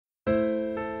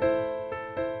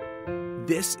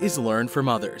This is Learn from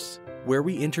Others, where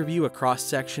we interview a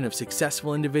cross-section of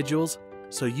successful individuals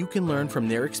so you can learn from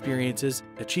their experiences,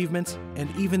 achievements,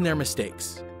 and even their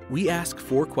mistakes. We ask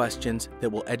 4 questions that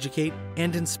will educate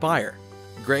and inspire.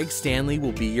 Greg Stanley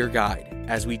will be your guide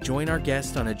as we join our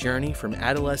guest on a journey from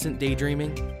adolescent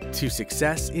daydreaming to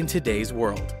success in today's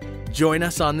world. Join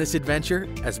us on this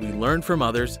adventure as we learn from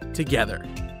others together.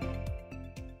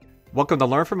 Welcome to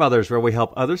Learn from Others, where we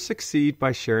help others succeed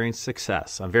by sharing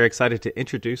success. I'm very excited to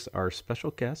introduce our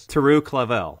special guest, Teru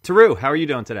Clavel. Teru, how are you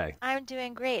doing today? I'm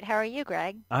doing great. How are you,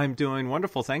 Greg? I'm doing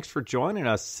wonderful. Thanks for joining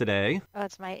us today. Oh,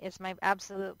 it's my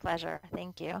absolute pleasure.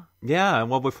 Thank you. Yeah,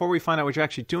 well, before we find out what you're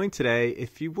actually doing today,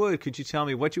 if you would, could you tell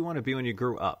me what you want to be when you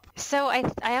grew up? So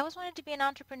I always wanted to be an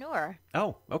entrepreneur.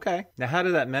 Oh, okay. Now, how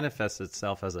did that manifest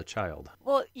itself as a child?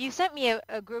 Well, you sent me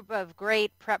a group of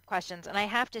great prep questions, and I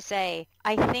have to say,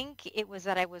 I think it was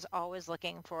that I was always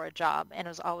looking for a job and I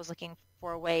was always looking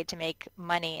for a way to make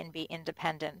money and be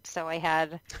independent. So I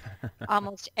had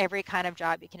almost every kind of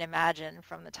job you can imagine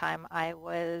from the time I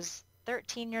was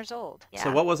 13 years old. Yeah.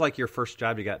 So what was like your first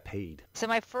job you got paid? So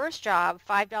my first job,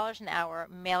 $5 an hour,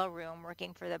 mailroom,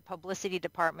 working for the publicity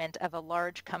department of a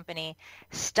large company,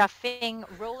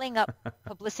 rolling up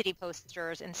publicity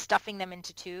posters and stuffing them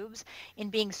into tubes,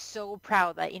 and being so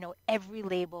proud that, every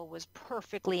label was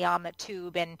perfectly on the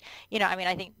tube. And,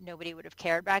 I think nobody would have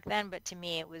cared back then, but to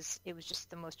me, it was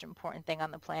just the most important thing on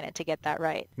the planet to get that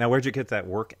right. Now, where'd you get that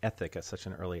work ethic at such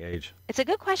an early age? It's a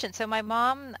good question. So my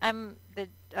mom, I'm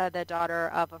the daughter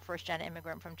of a first-gen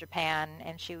immigrant from Japan,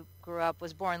 and she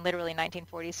was born literally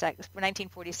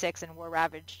 1946 in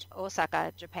war-ravaged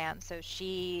Osaka, Japan. So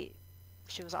she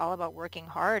was all about working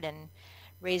hard and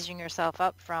raising yourself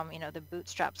up from, the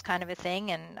bootstraps kind of a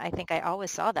thing. And I think I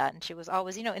always saw that. And she was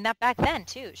always, and that back then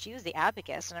too, she was the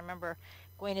abacus. And I remember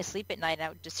going to sleep at night and I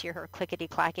would just hear her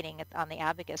clickety-clacketing on the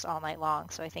abacus all night long.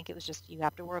 So I think it was just, you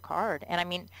have to work hard.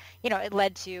 And it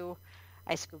led to,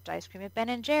 I scooped ice cream at Ben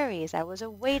and Jerry's. I was a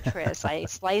waitress. I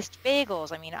sliced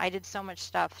bagels. I did so much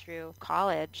stuff through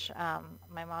college.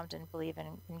 My mom didn't believe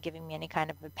in giving me any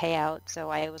kind of a payout, so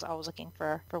I was always looking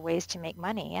for ways to make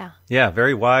money, yeah. Yeah,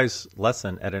 very wise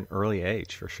lesson at an early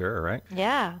age, for sure, right?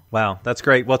 Yeah. Wow, that's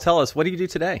great. Well, tell us, what do you do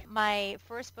today? My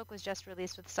first book was just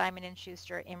released with Simon &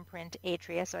 Schuster imprint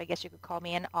Atria, so I guess you could call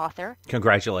me an author.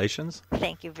 Congratulations.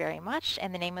 Thank you very much.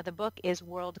 And the name of the book is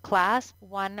World Class,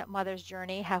 One Mother's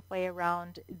Journey Halfway Around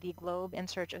the Globe in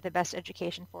Search of the Best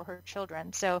Education for Her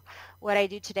Children. So what I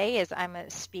do today is I'm a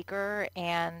speaker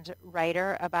and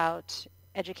writer about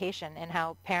education and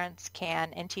how parents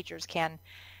can and teachers can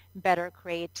better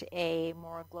create a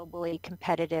more globally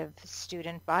competitive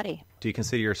student body. Do you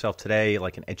consider yourself today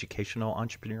like an educational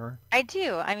entrepreneur? I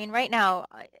do. Right now,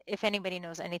 if anybody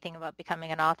knows anything about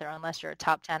becoming an author, unless you're a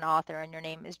top 10 author and your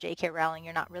name is J.K. Rowling,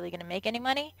 you're not really going to make any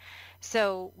money.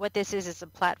 So what this is a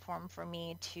platform for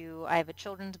me I have a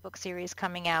children's book series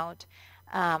coming out,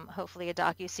 hopefully a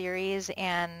docuseries,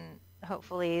 and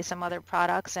hopefully some other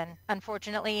products. And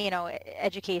unfortunately,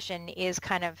 education is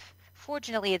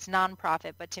fortunately, it's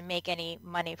nonprofit, but to make any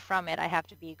money from it, I have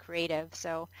to be creative.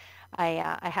 So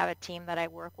I have a team that I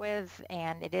work with,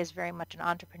 and it is very much an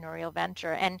entrepreneurial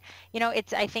venture. And,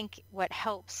 I think what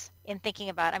helps in thinking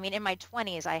about, in my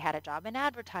 20s, I had a job in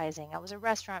advertising. I was a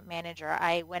restaurant manager.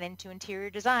 I went into interior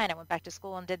design. I went back to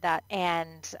school and did that.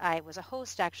 And I was a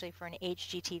host actually for an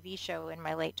HGTV show in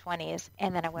my late 20s.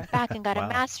 And then I went back and got Wow. a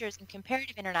master's in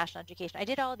comparative international education. I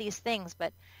did all these things,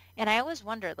 and I always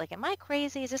wondered, am I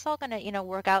crazy? Is this all going to,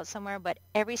 work out somewhere? But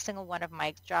every single one of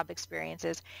my job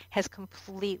experiences has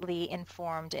completely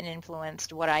informed and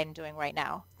influenced what I'm doing right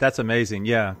now. That's amazing,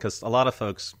 yeah, because a lot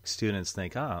of students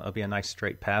think, it'll be a nice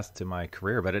straight path to my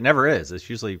career, but it never is. It's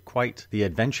usually quite the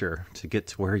adventure to get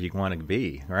to where you want to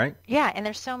be, right? Yeah, and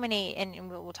there's so many, and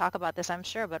we'll talk about this, I'm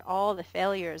sure, but all the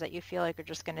failures that you feel like are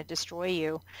just going to destroy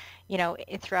you,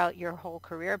 throughout your whole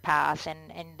career path.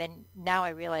 And then now I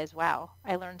realize, wow,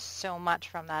 I learned so much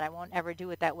from that. I won't ever do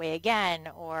it that way again,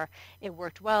 or it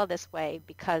worked well this way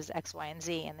because X, Y, and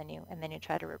Z, and then you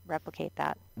try to replicate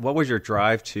that. What was your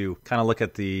drive to kind of look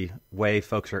at the way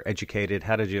folks are educated?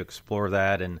 How did you explore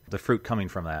that and the fruit coming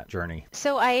from that journey?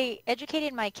 So I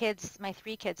educated my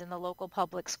 3 kids in the local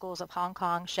public schools of Hong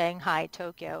Kong, Shanghai,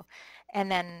 Tokyo, and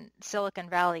then Silicon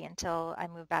Valley until I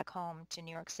moved back home to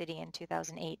New York City in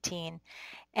 2018.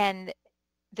 And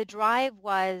the drive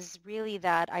was really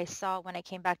that I saw when I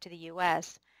came back to the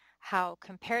U.S. how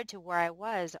compared to where I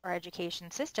was, our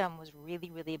education system was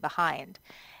really, really behind.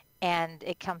 And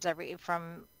it comes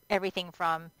everything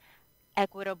from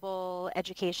equitable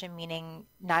education, meaning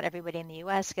not everybody in the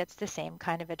U.S. gets the same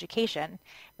kind of education,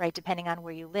 right? Depending on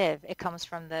where you live. It comes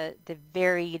from the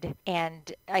varied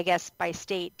and, I guess, by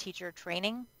state teacher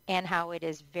training, and how it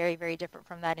is very, very different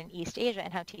from that in East Asia,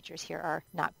 and how teachers here are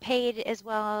not paid as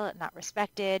well, not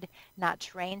respected, not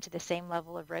trained to the same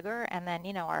level of rigor. And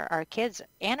then, our kids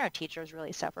and our teachers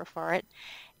really suffer for it.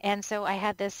 And so I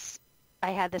had this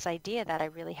idea that I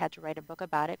really had to write a book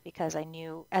about it, because I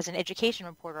knew, as an education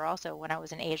reporter also, when I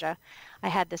was in Asia, I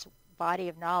had this body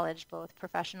of knowledge, both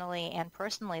professionally and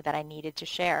personally, that I needed to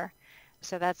share.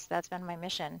 So that's been my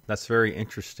mission. That's very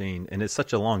interesting. And it's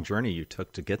such a long journey you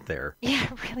took to get there. Yeah,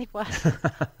 it really was.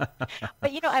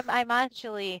 But, I'm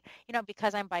actually,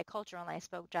 because I'm bicultural and I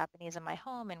spoke Japanese in my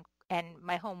home, and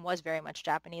my home was very much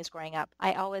Japanese growing up,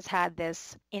 I always had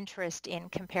this interest in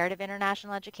comparative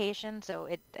international education. So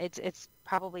it's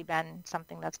probably been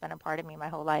something that's been a part of me my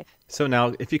whole life. So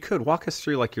now, if you could, walk us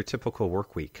through like your typical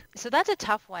work week. So that's a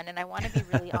tough one, and I want to be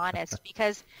really honest,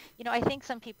 because, I think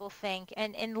some people think,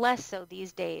 and less so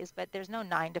these days, but there's no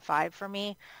 9 to 5 for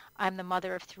me. I'm the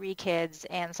mother of 3 kids,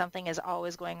 and something is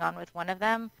always going on with one of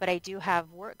them. But I do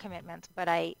have work commitments, but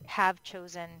I have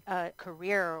chosen a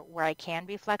career where I can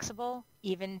be flexible.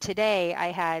 Even today, I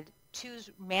had 2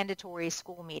 mandatory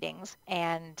school meetings.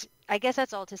 And I guess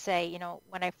that's all to say,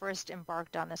 when I first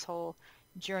embarked on this whole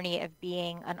journey of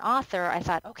being an author, I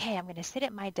thought, okay, I'm going to sit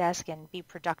at my desk and be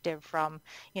productive from,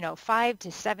 5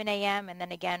 to 7 a.m. and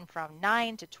then again from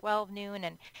 9 to 12 noon.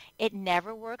 And it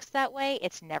never works that way.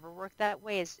 It's never worked that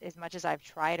way as much as I've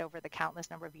tried over the countless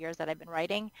number of years that I've been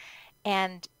writing.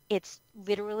 And it's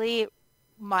literally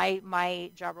my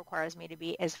job requires me to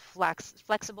be as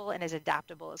flexible and as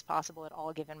adaptable as possible at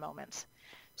all given moments.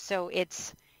 So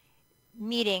it's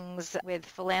meetings with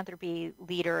philanthropy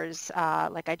leaders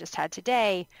like I just had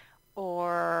today,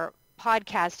 or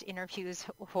podcast interviews,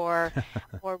 or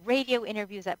radio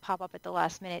interviews that pop up at the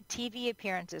last minute, TV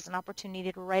appearances, an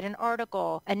opportunity to write an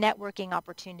article, a networking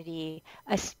opportunity,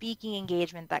 a speaking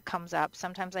engagement that comes up.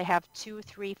 Sometimes I have 2,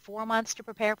 3, 4 months to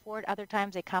prepare for it. Other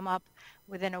times they come up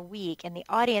within a week, and the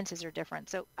audiences are different.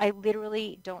 So I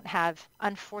literally don't have,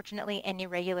 unfortunately, any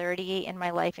regularity in my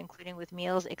life, including with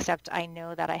meals, except I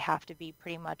know that I have to be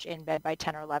pretty much in bed by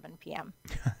 10 or 11 p.m.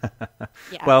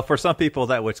 Yeah. Well, for some people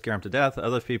that would scare them to death.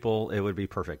 Other people, it would be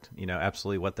perfect.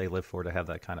 Absolutely what they live for, to have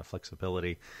that kind of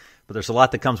flexibility. But there's a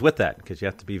lot that comes with that, because you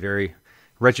have to be very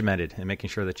regimented in making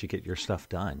sure that you get your stuff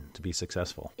done to be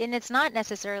successful. And it's not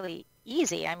necessarily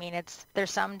easy. I mean,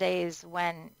 there's some days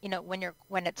when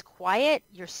when it's quiet,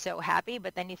 you're so happy,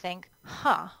 but then you think,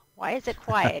 why is it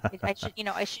quiet?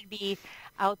 I should be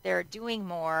out there doing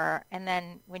more. And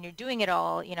then when you're doing it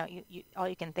all, you all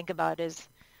you can think about is,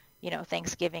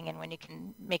 Thanksgiving, and when you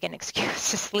can make an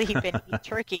excuse to sleep and eat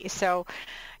turkey. So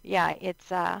yeah,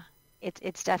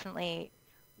 it's definitely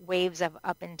waves of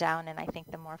up and down, and I think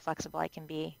the more flexible I can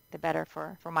be, the better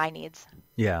for my needs.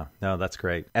 Yeah, no, that's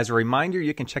great. As a reminder,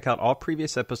 you can check out all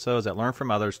previous episodes at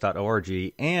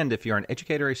learnfromothers.org, and if you're an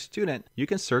educator or a student, you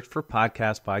can search for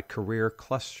podcasts by career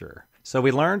cluster. So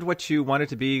we learned what you wanted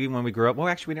to be when we grew up. Well,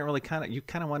 actually, we didn't really you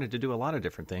kind of wanted to do a lot of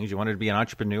different things. You wanted to be an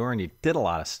entrepreneur, and you did a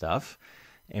lot of stuff.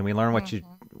 And we learned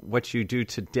what you do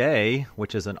today,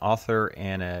 which is an author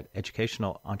and an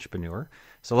educational entrepreneur.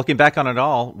 So looking back on it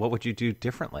all, what would you do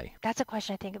differently? That's a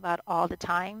question I think about all the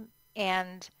time.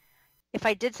 And if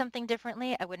I did something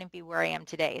differently, I wouldn't be where I am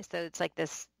today. So it's like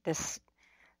this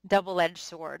double-edged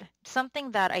sword.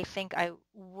 Something that I think I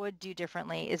would do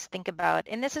differently is think about,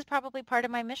 and this is probably part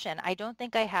of my mission, I don't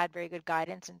think I had very good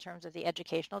guidance in terms of the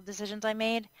educational decisions I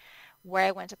made. Where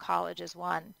I went to college is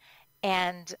one.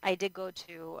 And I did go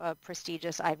to a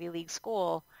prestigious Ivy League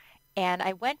school, and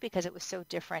I went because it was so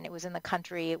different. It was in the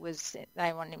country. I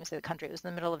won't even say the country. It was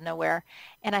in the middle of nowhere.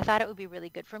 And I thought it would be really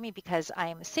good for me because I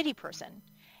am a city person.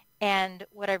 And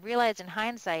what I realized in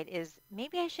hindsight is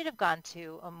maybe I should have gone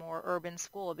to a more urban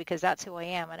school, because that's who I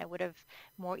am. And I would have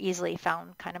more easily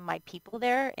found kind of my people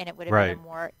there, and it would have been a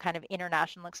more kind of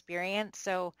international experience.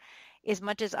 So as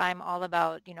much as I'm all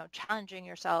about, challenging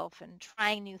yourself and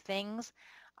trying new things,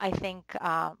 I think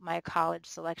my college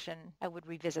selection, I would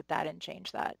revisit that and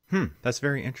change that. That's a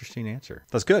very interesting answer.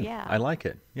 That's good. Yeah. I like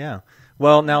it. Yeah.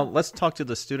 Well, now let's talk to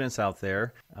the students out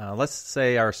there. Let's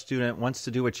say our student wants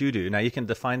to do what you do. Now, you can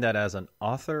define that as an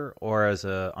author or as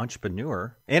an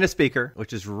entrepreneur and a speaker,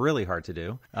 which is really hard to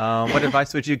do. What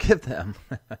advice would you give them?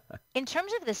 In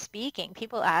terms of the speaking,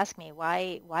 people ask me,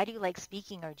 why do you like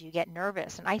speaking, or do you get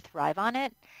nervous? And I thrive on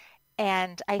it.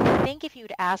 And I think if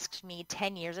you'd asked me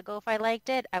 10 years ago if I liked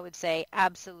it, I would say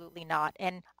absolutely not.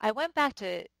 And I went back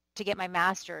to get my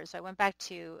master's. So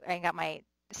I got my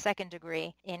second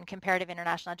degree in comparative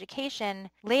international education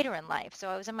later in life. So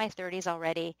I was in my 30s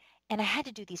already, and I had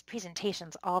to do these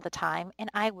presentations all the time, and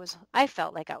I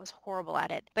felt like I was horrible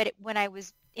at it. But when I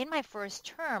was in my first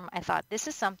term, I thought, this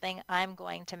is something I'm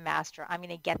going to master. I'm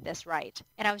going to get this right.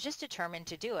 And I was just determined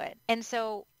to do it. And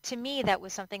so to me, that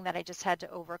was something that I just had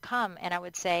to overcome. And I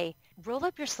would say, roll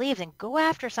up your sleeves and go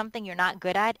after something you're not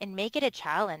good at and make it a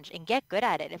challenge and get good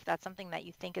at it if that's something that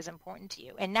you think is important to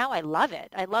you. And now I love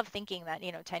it. I love thinking that,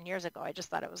 10 years ago, I just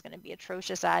thought I was going to be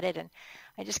atrocious at it. And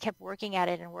I just kept working at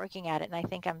it. And I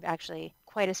think I'm actually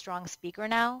quite a strong speaker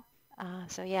now.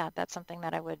 So yeah, that's something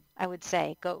that I would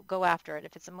say, go after it.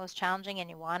 If it's the most challenging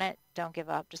and you want it, don't give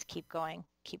up. Just keep going,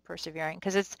 keep persevering,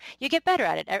 because you get better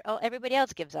at it. Everybody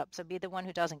else gives up, so be the one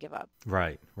who doesn't give up.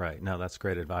 Right. No, that's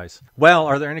great advice. Well,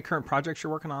 are there any current projects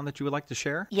you're working on that you would like to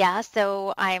share? Yeah,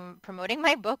 so I'm promoting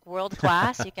my book, World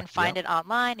Class. You can find it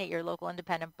online at your local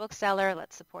independent bookseller.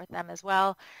 Let's support them as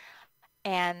well.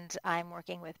 And I'm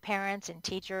working with parents and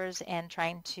teachers and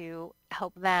trying to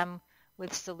help them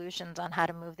with solutions on how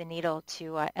to move the needle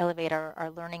to elevate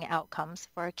our learning outcomes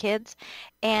for our kids.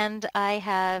 And I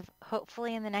have,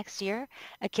 hopefully in the next year,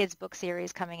 a kids book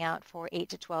series coming out for 8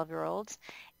 to 12-year-olds.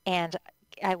 And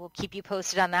I will keep you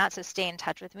posted on that, so stay in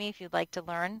touch with me if you'd like to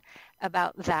learn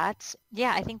about that.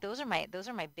 Yeah, I think those are my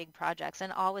big projects,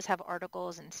 and always have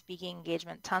articles and speaking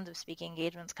engagement, tons of speaking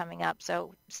engagements coming up.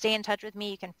 So stay in touch with me.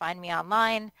 You can find me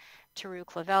online,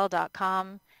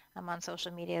 teruclavel.com. I'm on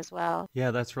social media as well.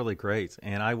 Yeah, that's really great.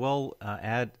 And I will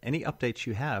add any updates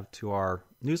you have to our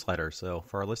newsletter. So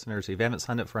for our listeners, if you haven't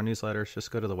signed up for our newsletters,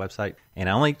 just go to the website. And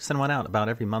I only send one out about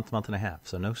every month and a half.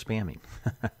 So no spamming.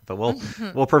 But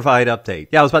we'll provide update.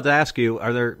 Yeah, I was about to ask you,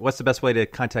 what's the best way to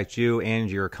contact you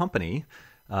and your company?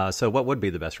 So what would be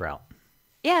the best route?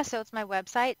 Yeah, so it's my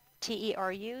website,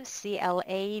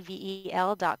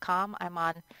 teruclavel.com. I'm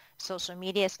on social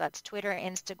media, so that's Twitter,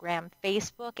 Instagram,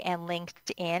 Facebook, and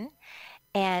LinkedIn.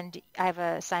 And I have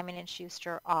a Simon &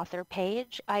 Schuster author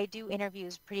page. I do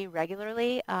interviews pretty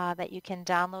regularly that you can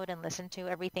download and listen to,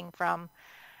 everything from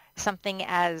something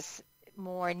as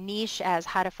more niche as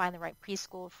how to find the right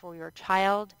preschool for your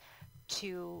child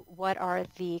to what are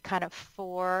the kind of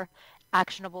 4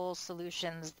 actionable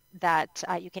solutions that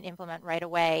you can implement right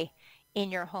away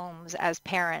in your homes as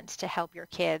parents to help your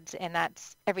kids. And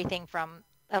that's everything from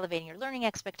elevating your learning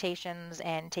expectations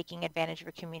and taking advantage of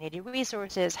your community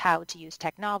resources, how to use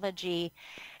technology,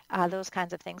 those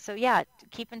kinds of things. So yeah,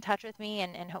 keep in touch with me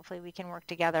and hopefully we can work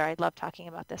together. I love talking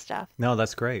about this stuff. No,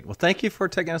 that's great. Well, thank you for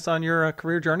taking us on your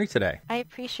career journey today. I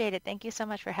appreciate it. Thank you so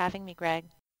much for having me, Greg.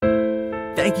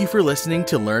 Thank you for listening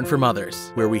to Learn from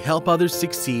Others, where we help others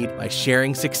succeed by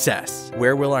sharing success.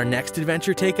 Where will our next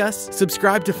adventure take us?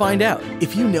 Subscribe to find out.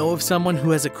 If you know of someone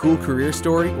who has a cool career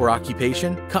story or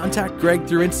occupation, contact Greg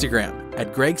through Instagram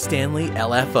at Greg Stanley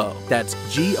LFO. That's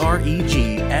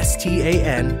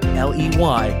GregStanley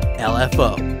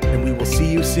LFO. And we will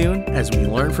see you soon as we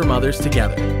learn from others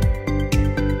together.